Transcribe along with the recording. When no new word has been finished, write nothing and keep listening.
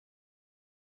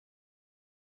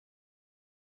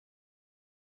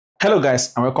Hello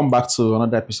guys, and welcome back to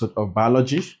another episode of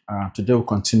biology. Today we'll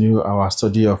continue our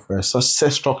study of cell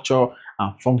structure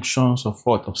and functions of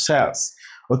cells.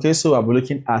 Okay, so I'll be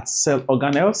looking at cell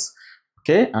organelles.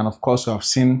 Okay, and of course we have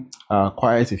seen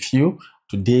quite a few.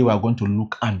 Today we are going to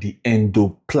look at the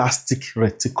endoplasmic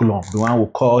reticulum, the one we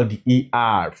call the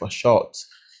ER for short.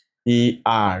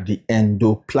 ER, the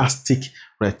endoplasmic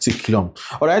reticulum.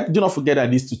 All right, do not forget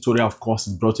that this tutorial, of course,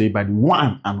 is brought to you by the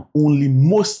one and only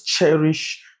most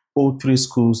cherished O3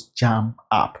 Schools JAMB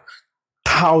app.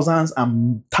 Thousands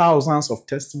and thousands of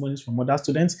testimonies from other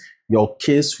students. Your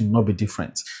case will not be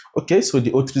different. Okay, so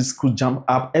the O3 Schools JAMB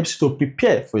app helps you to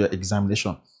prepare for your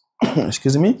examination.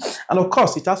 Excuse me. And of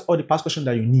course, it has all the past questions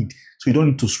that you need. So you don't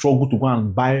need to struggle to go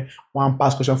and buy one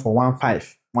past question for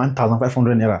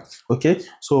 1,500 naira. Okay,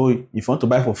 so if you want to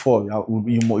buy for 4,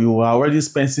 you already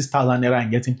spend 6,000 naira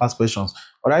in getting past questions.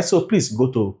 All right, so please go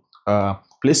to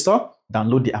Play Store,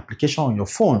 download the application on your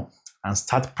phone and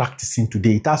start practicing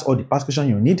today. It has all the past questions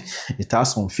you need. It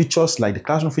has some features like the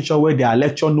classroom feature where there are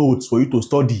lecture notes for you to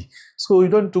study. So you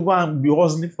don't need to go and be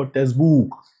hustling for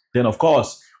textbook. Then of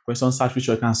course, question search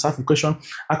feature, you can search for question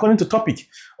according to topic.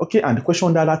 Okay, and the question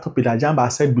under that topic that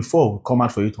JAMB said before will come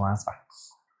out for you to answer.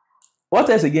 What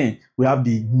else again? We have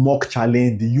the mock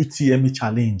challenge, the UTME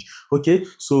challenge. Okay,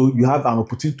 so you have an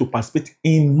opportunity to participate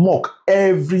in mock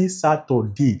every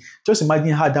Saturday. Just imagine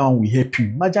how that one will help you.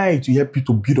 Imagine how it will help you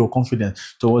to build your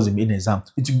confidence towards the main exam.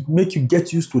 It will make you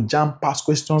get used to JAMB past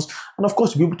questions, and of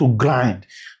course, you'll be able to grind.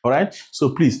 All right,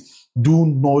 so please do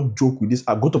not joke with this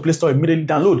app. Go to Play Store, immediately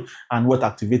download, and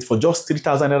activate for just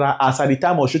 3,000 naira. As at the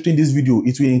time of shooting this video,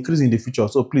 it will increase in the future.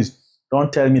 So please,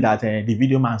 don't tell me that the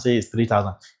video man says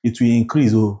 3,000. It will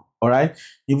increase. Oh, all right.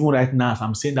 Even right now, as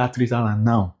I'm saying that 3,000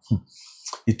 now,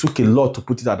 it took a lot to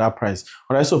put it at that price.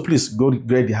 All right. So please go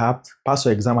grade the app, pass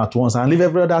your exam at once, and leave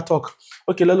every other talk.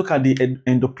 Okay. Let's look at the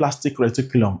endoplasmic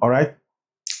reticulum. All right.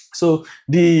 So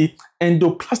the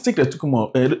endoplasmic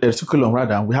reticulum,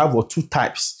 rather, we have two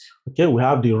types. Okay. We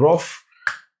have the rough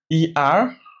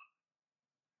ER,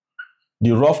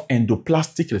 the rough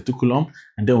endoplasmic reticulum,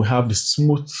 and then we have the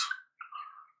smooth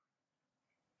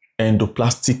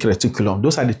endoplasmic reticulum.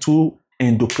 Those are the two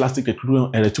endoplasmic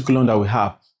reticulum that we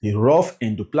have: the rough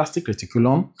endoplasmic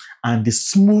reticulum and the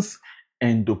smooth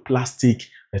endoplasmic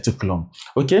reticulum.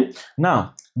 Okay,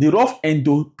 now the rough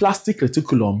endoplasmic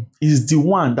reticulum is the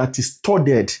one that is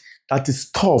studded, that is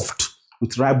stuffed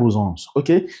with ribosomes.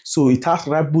 Okay, so it has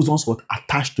ribosomes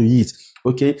attached to it.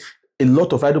 Okay, a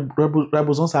lot of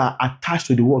ribosomes are attached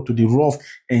to the rough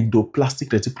endoplasmic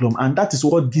reticulum, and that is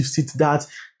what gives it that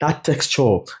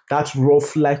texture, that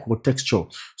rough-like texture.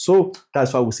 So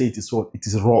that's why we say it is what? It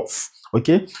is rough.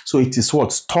 Okay, so it is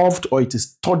what? Stuffed, or it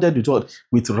is studded with what?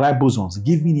 With ribosomes,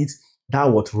 giving it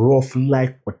that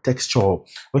rough-like texture.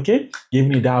 Okay,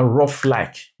 giving it that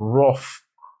rough-like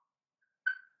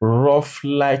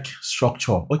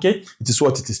structure. Okay, it is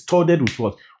what? It is studded with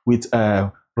what? With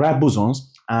ribosomes.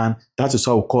 And that is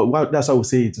how we call. Well, that's how we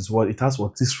say it is what it has.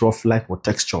 What this rough-like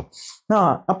texture.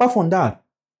 Now, apart from that,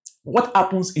 what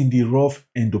happens in the rough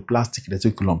endoplasmic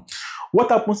reticulum? What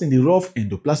happens in the rough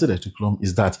endoplasmic reticulum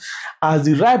is that as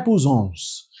the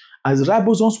ribosomes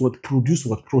would produce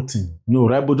protein. No,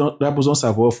 ribosomes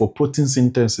are for protein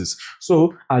synthesis.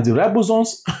 So as the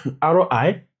ribosomes,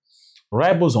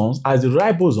 as the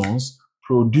ribosomes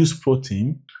produce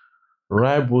protein,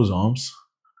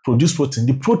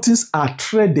 the proteins are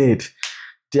threaded.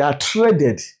 They are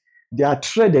threaded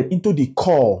into the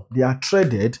core. They are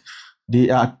threaded into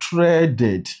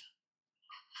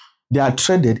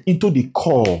the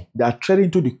core. They are threaded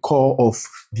into the core of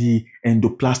the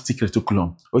endoplasmic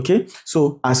reticulum. Okay,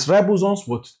 so as ribosomes,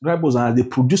 they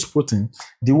produce protein.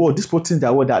 These proteins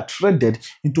that are threaded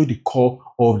into the core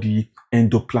of the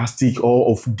endoplasmic,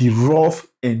 or of the rough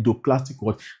endoplasmic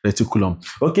reticulum.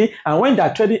 Okay, and when they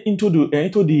are threaded into the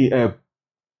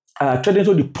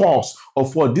pores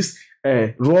of this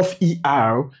rough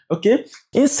ER, okay,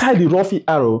 inside the rough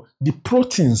ER, the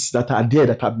proteins that are there,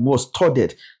 that are more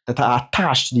studded, that are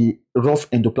attached to the rough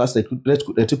endoplasmic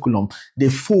reticulum, they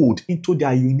fold into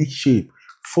their unique shape.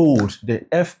 Fold, the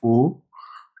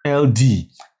F-O-L-D,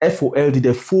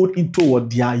 they fold into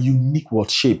their unique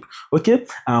shape. Okay,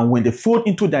 and when they fold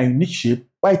into their unique shape,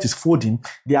 while it is folding,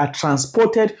 they are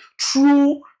transported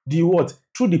through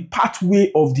through the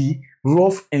pathway of the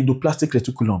rough endoplasmic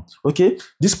reticulum. Okay,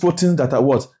 these proteins that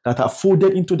are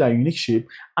folded into their unique shape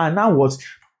are now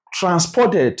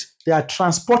transported. They are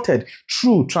transported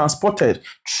through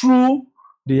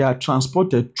the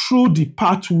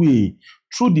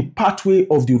pathway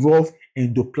of the rough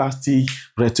endoplasmic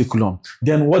reticulum.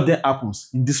 Then what then happens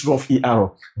in this rough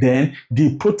ER? Then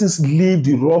the proteins leave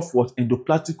the rough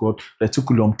endoplasmic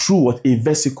reticulum through a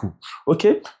vesicle.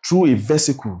 Okay, through a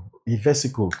vesicle,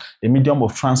 a medium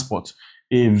of transport,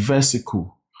 a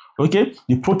vesicle. Okay,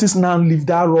 the proteins now leave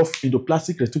that rough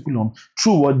endoplasmic reticulum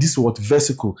through this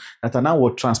vesicle that are now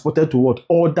transported to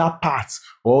other parts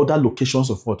or other locations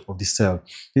of the cell.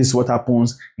 This is what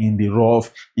happens in the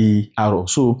rough ER.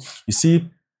 So you see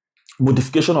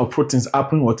modification of proteins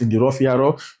happening in the rough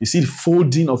ER. You see the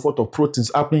folding of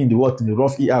proteins happening in the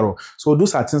rough ER. So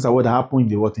those are things that happen in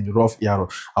the rough ER.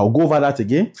 I'll go over that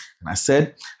again. And I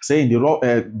said in the rough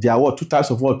there are two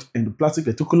types of endoplasmic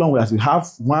reticulum, whereas we have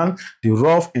one, the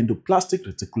rough endoplasmic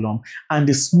reticulum, and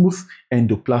the smooth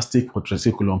endoplasmic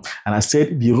reticulum. And I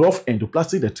said the rough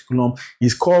endoplasmic reticulum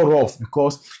is called rough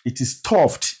because it is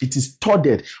stuffed, it is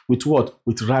studded with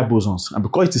with ribosomes. And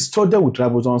because it is studded with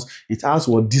ribosomes, it has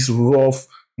this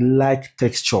rough-like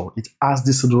texture. It has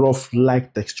this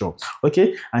rough-like texture.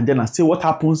 Okay, and then I say what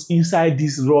happens inside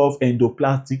this rough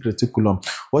endoplasmic reticulum.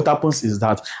 What happens is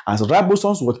that as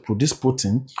ribosomes would produce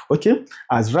protein, okay,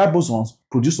 as ribosomes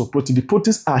produce a protein, the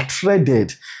proteins are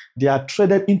threaded. They are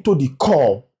threaded into the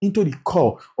core of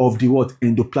the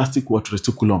endoplasmic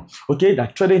reticulum. Okay,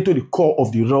 they're threaded into the core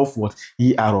of the rough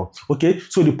ER. Okay,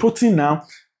 so the protein now,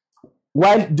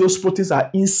 while those proteins are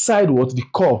inside the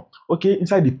core, okay,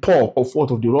 inside the pore of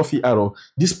the rough ER,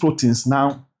 these proteins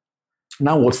now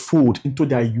fold into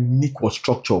their unique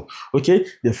structure. Okay,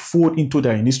 they fold into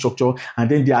their unique structure, and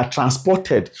then they are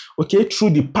transported, okay,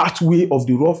 through the pathway of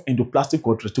the rough endoplasmic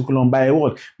reticulum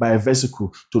by a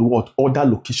vesicle to other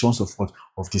locations of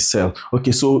the cell.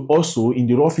 Okay, so also in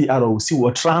the rough ER we see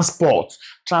transport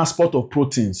of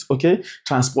proteins. Okay,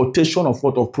 transportation of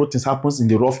proteins happens in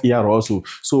the rough ER also.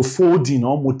 So folding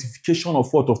or modification of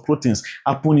proteins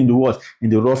happen in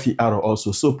the rough ER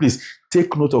also. So please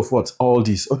take note of all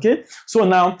this. Okay, so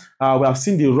now we have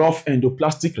seen the rough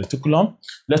endoplasmic reticulum.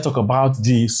 Let's talk about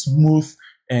the smooth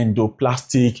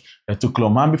endoplasmic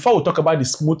reticulum. And before we talk about the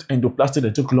smooth endoplasmic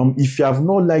reticulum, if you have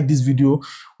not liked this video,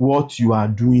 what you are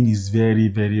doing is very,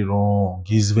 very wrong.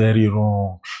 It's very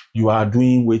wrong. You are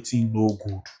doing waiting no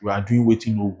good. You are doing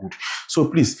waiting no good. So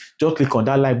please just click on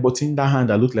that like button, that hand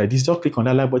that looks like this. Just click on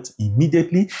that like button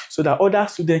immediately so that other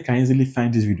students can easily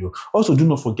find this video. Also, do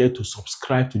not forget to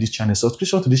subscribe to this channel.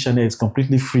 Subscription to this channel is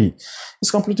completely free.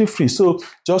 It's completely free. So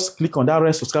just click on that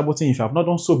red subscribe button if you have not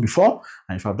done so before.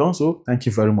 And if you have done so, thank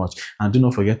you very much. And do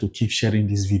not forget to keep sharing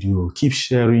this video. Keep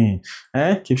sharing.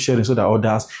 Keep sharing so that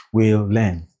others will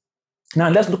learn. Now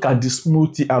let's look at the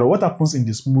smooth ER. What happens in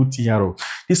the smooth ER?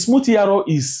 The smooth ER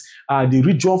is the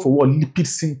region for lipid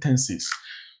synthesis.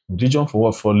 The region for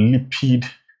lipid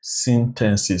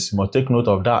synthesis. You must take note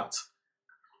of that.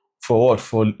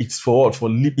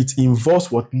 It involves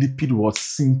lipid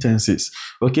synthesis.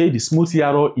 Okay, the smooth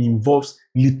ER involves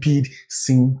lipid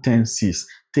synthesis.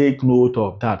 Take note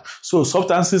of that. So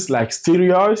substances like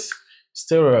steroids,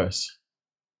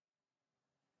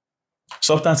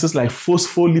 substances like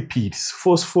phospholipids,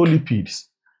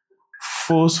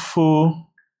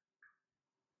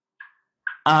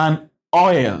 and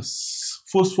oils,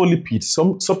 phospholipids.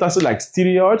 Some substances like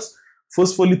steroids,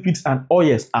 phospholipids, and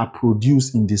oils are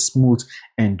produced in the smooth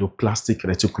endoplasmic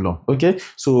reticulum. Okay,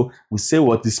 so we say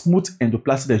the smooth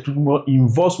endoplasmic reticulum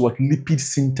involves lipid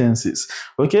synthesis.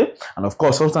 Okay, and of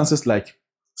course substances like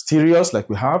steroids, like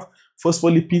we have,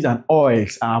 phospholipids and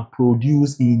oils are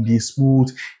produced in the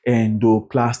smooth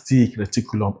endoplasmic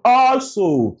reticulum.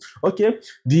 Also, okay,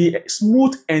 the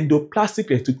smooth endoplasmic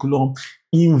reticulum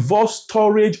involves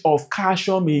storage of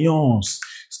calcium ions.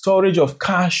 Storage of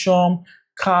calcium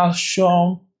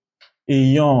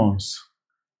ions.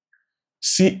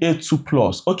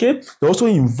 Ca2+. Okay, it also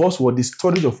involves the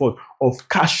storage of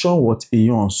calcium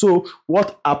ions. So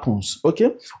what happens?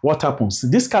 Okay, what happens?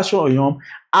 These calcium ions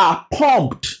are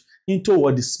pumped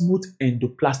into the smooth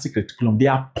endoplasmic reticulum. They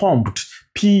are pumped,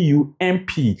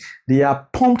 P-U-M-P. They are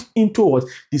pumped into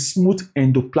the smooth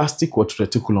endoplasmic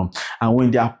reticulum. And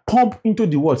when they are pumped into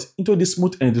the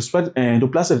smooth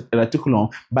endoplasmic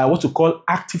reticulum by what we call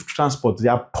active transport, they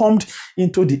are pumped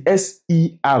into the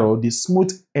SER, the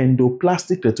smooth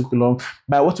endoplasmic reticulum,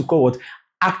 by what we call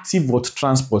active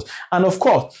transport. And of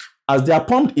course, as they are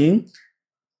pumped in,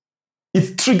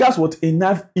 it triggers a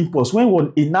nerve impulse.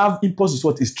 When a nerve impulse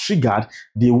is triggered,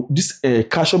 these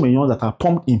calcium ions that are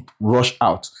pumped in rush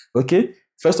out. Okay,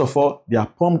 first of all, they are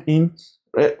pumped in.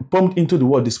 pumped into the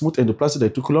what, the smooth endoplasmic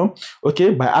reticulum,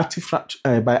 okay, by active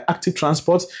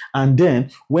transport, and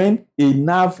then when a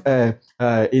nerve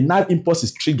impulse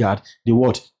is triggered, they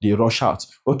rush out.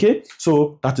 Okay,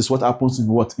 so that is what happens in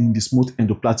in the smooth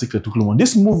endoplasmic reticulum.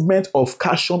 This movement of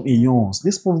calcium ions,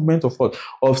 this movement of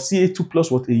Ca2 plus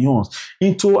ions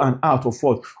into and out of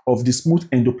the smooth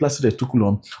endoplasmic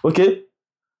reticulum, okay,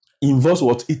 involves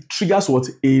it triggers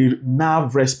a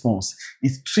nerve response.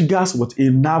 It triggers a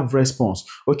nerve response.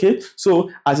 Okay, so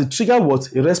as it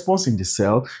triggers a response in the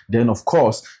cell, then of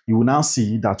course you will now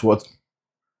see that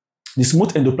the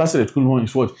smooth endoplasmic reticulum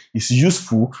is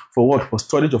useful for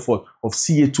storage of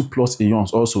Ca2 plus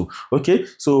ions also. Okay,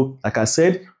 so like I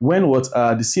said, when the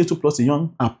Ca2 plus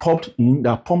ions are pumped in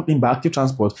by active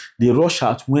transport, they rush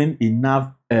out when a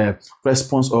nerve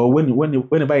response, or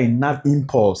whenever a nerve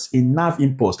impulse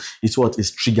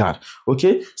is triggered.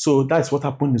 Okay, so that's what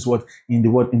happens in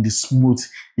the smooth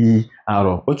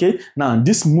ERO. Okay, now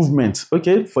this movement,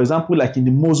 okay, for example, like in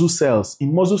the muscle cells,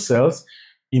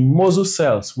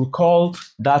 we call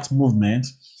that movement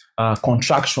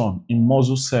contraction in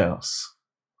muscle cells.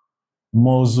 In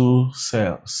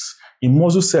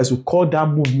muscle cells, we call that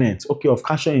movement, okay, of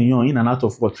calcium ion in and out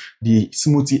of the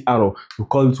smooth arrow. We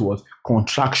call it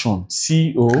contraction.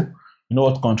 CO. You know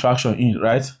what contraction is,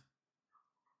 right?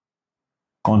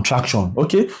 Contraction.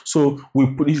 Okay, so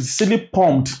it's really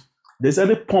pumped. They're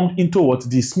suddenly pumped into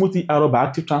the smooth arrow by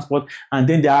active transport, and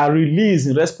then they are released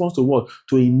in response to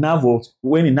to a nerve,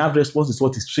 when a nerve response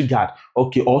is triggered,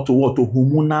 okay, or to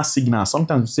hormonal signals.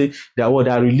 Sometimes we say they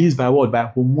are released by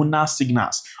hormonal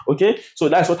signals. Okay, so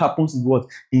that's what happens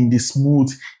in the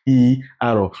smooth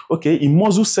arrow. Okay, in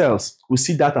muscle cells, we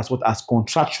see that as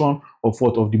contraction of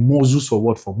the muscles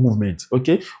for movement.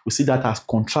 Okay, we see that as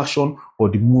contraction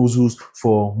of the muscles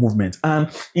for movement. And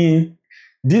in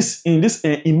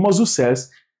muscle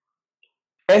cells,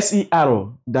 SER,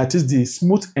 that is the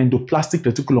smooth endoplasmic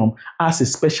reticulum, has a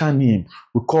special name.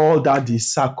 We call that the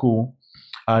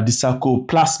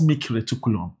sarcoplasmic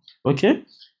reticulum. Okay,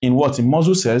 in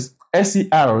muscle cells,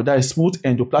 SER, that is smooth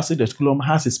endoplasmic reticulum,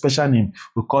 has a special name.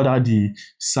 We call that the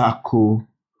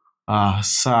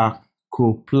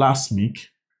sarcoplasmic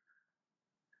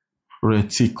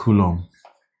reticulum.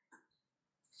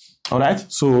 All right,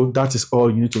 so that is all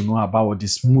you need to know about the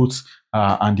smooth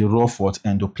and the rough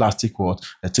endoplasmic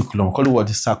reticulum. We call it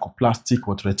the sarcoplasmic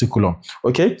reticulum.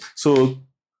 Okay, so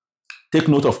take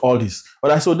note of all this. All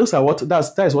right, so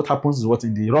that is what happens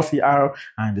in the rough ER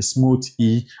and the smooth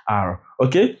ER.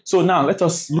 Okay, so now let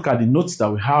us look at the notes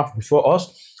that we have before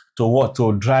us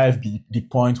to drive the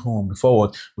point home before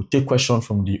we take questions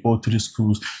from the O3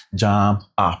 Schools JAMB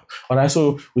app. All right,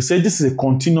 so we say this is a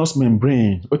continuous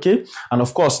membrane. Okay, and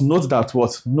of course note that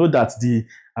the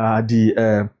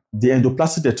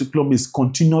endoplasmic reticulum is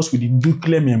continuous with the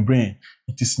nuclear membrane.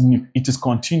 It is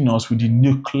continuous with the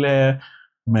nuclear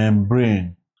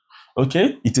membrane.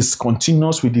 Okay, it is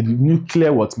continuous with the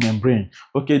nuclear membrane.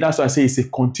 Okay, that's why I say it's a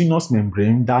continuous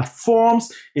membrane that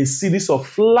forms a series of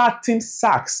flattened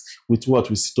sacs with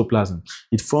cytoplasm.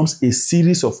 It forms a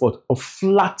series of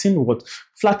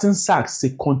flattened sacs.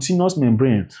 It's a continuous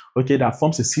membrane. Okay, that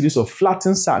forms a series of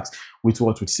flattened sacs with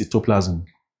cytoplasm.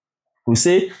 We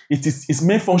say its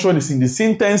main function is in the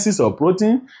synthesis of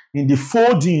protein, in the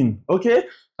folding. Okay,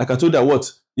 like I told you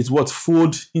it's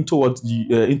fold into its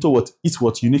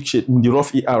unique shape in the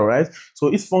rough ER, right? So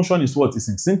its function is is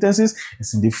in synthesis,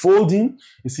 it's in the folding,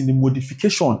 it's in the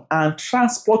modification and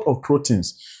transport of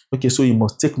proteins. Okay, so you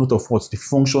must take note of the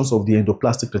functions of the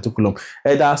endoplasmic reticulum,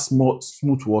 either smooth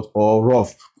or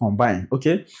rough combined.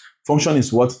 Okay, function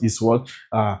is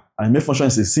and main function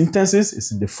is in synthesis,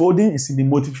 it's in the folding, it's in the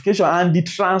modification and the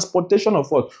transportation of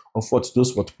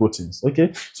those proteins.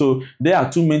 Okay, so there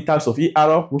are two main types of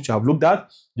ER which I have looked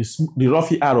at. The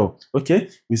rough ER, okay,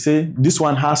 we say this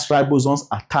one has ribosomes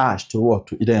attached to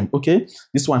them. Okay,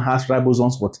 this one has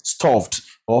ribosomes stuffed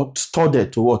or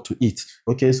stored to eat.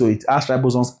 Okay, so it has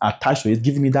ribosomes attached to it,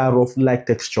 giving me that rough-like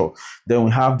texture. Then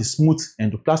we have the smooth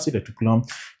endoplasmic reticulum,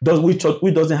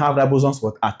 which doesn't have ribosomes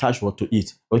but attached to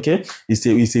it. Okay, it's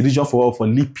a region for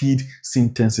lipid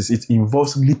synthesis. It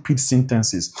involves lipid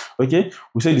synthesis. Okay,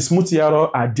 we say the smooth ER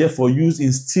are therefore used in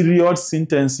steroid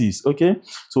synthesis. Okay,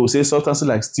 so we say substances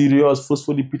like steroids,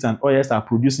 phospholipids, and oils are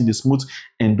produced in the smooth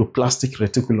endoplasmic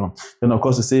reticulum. Then of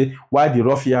course we say why the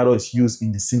rough ER is used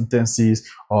in the synthesis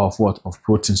of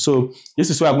protein. So this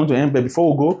is where I'm going to end. But before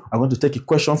we go, I'm going to take a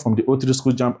question from the O3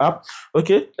 School JAMB app.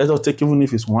 Okay, let us take, even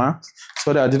if it's one.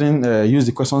 Sorry, I didn't use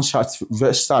the question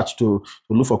search to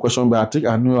look for question, but I think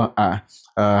I know I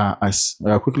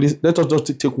quickly. Let us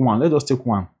just take one. Let us take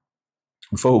one.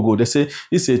 before we go, they say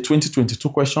it's a 2022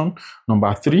 question,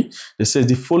 number 3. They say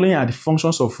the following are the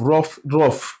functions of rough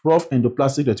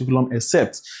endoplasmic reticulum,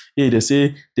 except A, they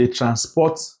say they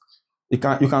transport. You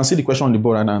can see the question on the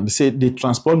board right now. They say they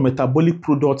transport metabolic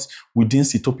products within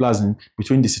cytoplasm,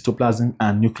 between the cytoplasm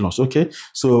and nucleus. Okay,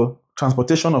 so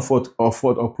transportation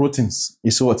of proteins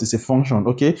is what is a function,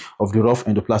 okay, of the rough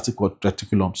endoplasmic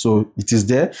reticulum. So it is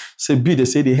there. Say B, they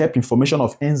say they help in formation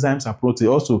of enzymes and protein.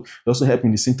 They also help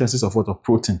in the synthesis of of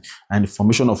protein and the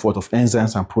formation of of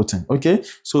enzymes and protein. Okay,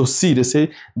 so C, they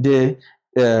say they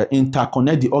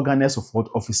interconnect the organelles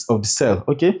of the cell.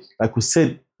 Okay, like we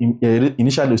said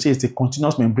initially, we say it's a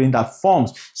continuous membrane that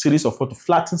forms series of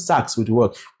flattened sacs with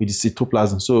the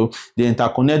cytoplasm. So they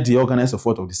interconnect the organelles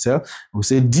of the cell. We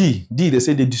say D, they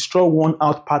say they destroy one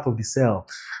out part of the cell.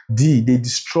 D, they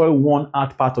destroy one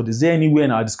out part of the cell. Is there anywhere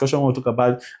in our discussion when we talk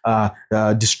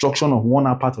about destruction of one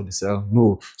out part of the cell?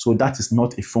 No. So that is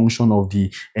not a function of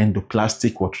the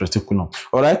endoplasmic reticulum.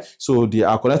 All right. So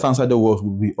our correct answer there will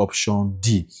be option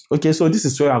D. Okay. So this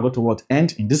is where I got to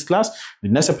end in this class. The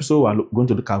next episode we are going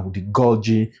to look at the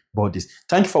Golgi bodies.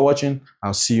 Thank you for watching.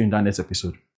 I'll see you in that next episode.